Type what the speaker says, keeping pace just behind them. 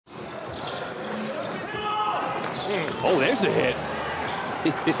Oh, there's a hit.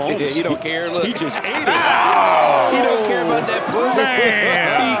 He don't care. Look. He just ate it. Oh! He don't care about that push.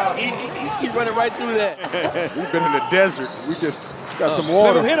 He's running right through that. We've been in the desert. We just got some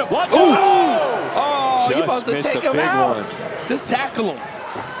water. Hit him. Watch out. Oh, you about to take him out. Just tackle him.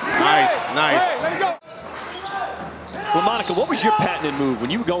 Nice, nice. Hey, let it go. Well, Monica, what was your patented move when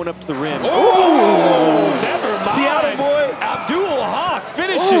you were going up to the rim? Oh! Never mind. Seattle boy. Abdul Haq,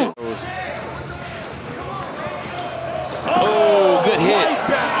 finish it. Oh, good hit. Right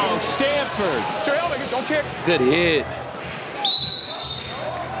bound, Stanford. Don't kick. Good hit.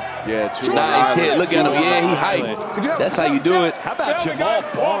 Yeah, too Nice hit. Look at him. Yeah, he hyped. That's how you do it. How about Jamal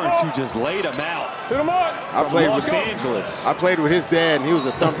Barnes, who just laid him out? Hit him up. I played Los with Angeles. I played with his dad, and he was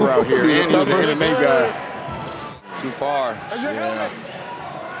a thumper out here, and he was an MMA guy. Too far. There's your helmet.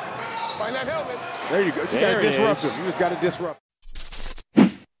 Find that helmet. There you go. You got to disrupt him. You just got to disrupt.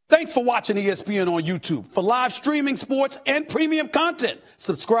 Thanks for watching ESPN on YouTube. For live streaming, sports, and premium content,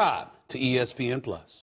 subscribe to ESPN+.